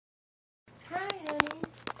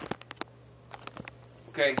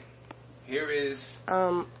Okay, here is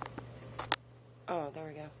Oh, there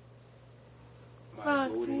we go. my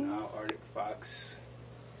Foxy. golden Isle Arctic fox.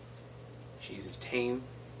 She's tame,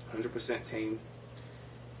 100% tame,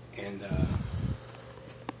 and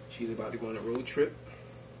she's about to go on a road trip.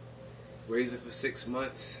 Raised her for 6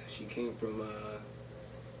 months. She came from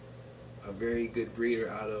a very good breeder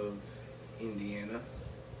out of Indiana,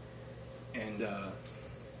 and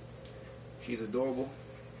she's adorable.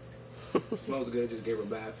 Smells good. I just gave her a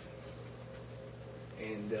bath,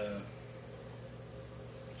 and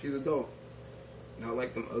she's a dog. Not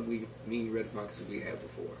like them ugly, mean red foxes we had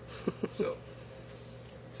before. So,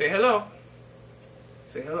 say hello.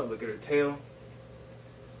 Say hello. Look at her tail.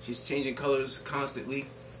 She's changing colors constantly.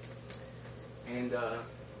 And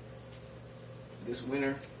this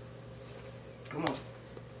winter, come on.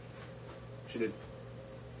 Should have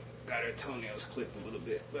got her toenails clipped a little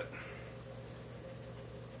bit, but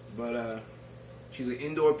she's an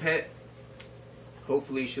indoor pet.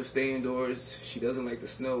 Hopefully she'll stay indoors. She doesn't like the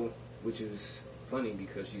snow, which is funny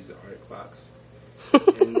because she's an Arctic fox.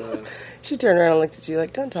 And She turned around and looked at you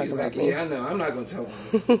like, don't talk she's about like, me. yeah, I know. I'm not going to tell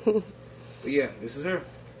her. But yeah, this is her.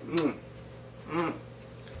 All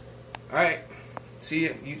right. See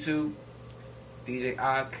ya, YouTube. DJ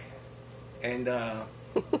Ak. And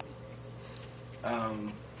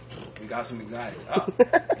we got some anxieties. Oh,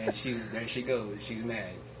 and there she goes. She's mad.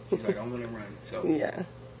 She's like, I'm going to run. So Yeah.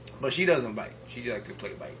 But she doesn't bite. She just likes to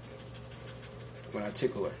play bite when I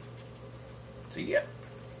tickle her. So yeah.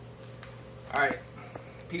 All right.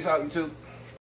 Peace out, YouTube.